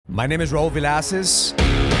My name is Raul Villacis,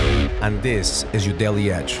 and this is your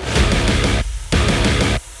Daily Edge.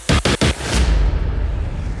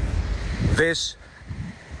 This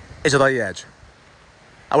is your Daily Edge.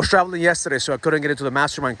 I was traveling yesterday, so I couldn't get into the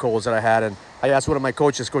mastermind calls that I had, and I asked one of my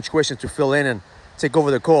coaches, Coach Christian, to fill in and take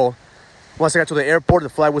over the call. Once I got to the airport, the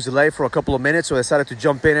flight was delayed for a couple of minutes, so I decided to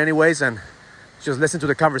jump in anyways and just listen to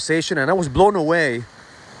the conversation, and I was blown away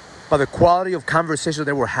by the quality of conversation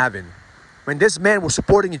they were having. I mean, this man was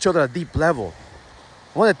supporting each other at a deep level.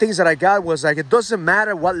 One of the things that I got was like, it doesn't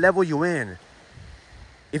matter what level you're in.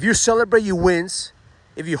 If you celebrate your wins,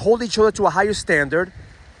 if you hold each other to a higher standard,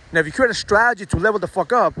 and if you create a strategy to level the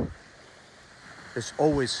fuck up, there's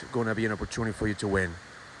always going to be an opportunity for you to win.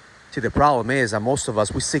 See, the problem is that most of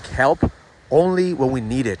us, we seek help only when we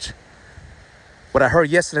need it. What I heard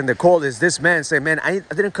yesterday in the call is this man say, man, I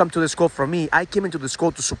didn't come to this call for me. I came into this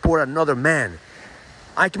call to support another man.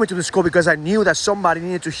 I came into this call because I knew that somebody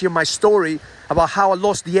needed to hear my story about how I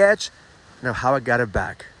lost the edge and how I got it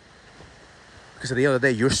back. Because at the end of the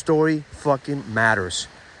day, your story fucking matters.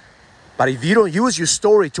 But if you don't use your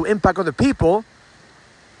story to impact other people,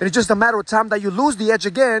 then it's just a matter of time that you lose the edge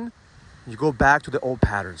again and you go back to the old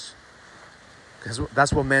patterns. Because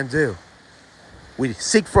that's what men do. We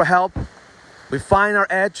seek for help, we find our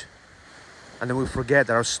edge, and then we forget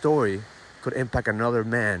that our story could impact another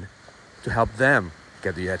man to help them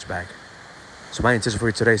get the edge back. So my intention for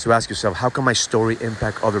you today is to ask yourself, how can my story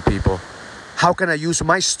impact other people? How can I use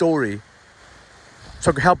my story so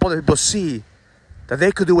I can help other people see that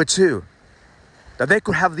they could do it too? That they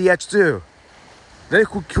could have the edge too? That they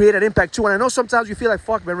could create an impact too? And I know sometimes you feel like,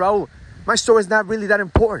 fuck man, Raul, my story is not really that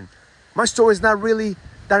important. My story is not really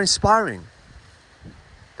that inspiring.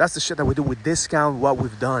 That's the shit that we do. We discount what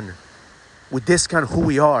we've done. We discount who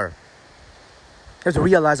we are. You have to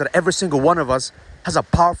realize that every single one of us has a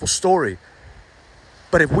powerful story.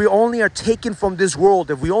 But if we only are taken from this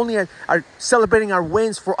world, if we only are celebrating our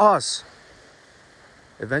wins for us,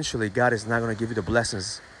 eventually God is not going to give you the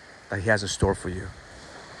blessings that He has in store for you.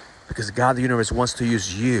 Because God, the universe, wants to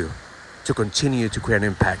use you to continue to create an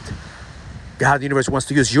impact. God, the universe, wants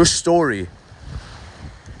to use your story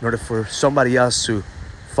in order for somebody else to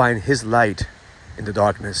find His light in the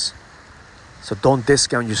darkness. So don't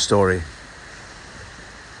discount your story.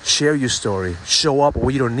 Share your story. Show up where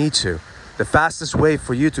you don't need to. The fastest way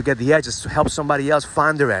for you to get the edge is to help somebody else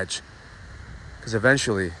find their edge. Because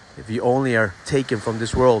eventually, if you only are taken from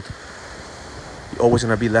this world, you're always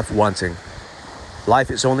going to be left wanting. Life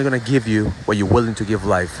is only going to give you what you're willing to give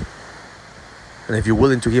life. And if you're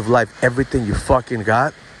willing to give life everything you fucking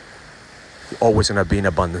got, you're always going to be in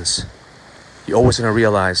abundance. You're always going to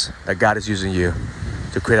realize that God is using you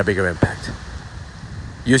to create a bigger impact.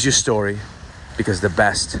 Use your story, because the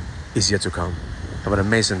best is yet to come. Have an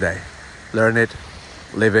amazing day. Learn it,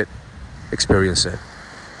 live it, experience it.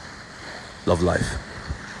 Love life.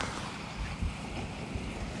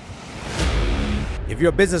 If you're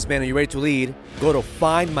a businessman and you're ready to lead, go to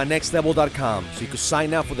findmynextlevel.com so you can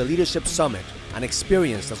sign up for the Leadership Summit, an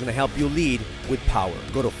experience that's going to help you lead with power.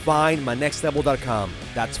 Go to findmynextlevel.com.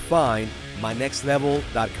 That's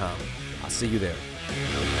findmynextlevel.com. I'll see you there.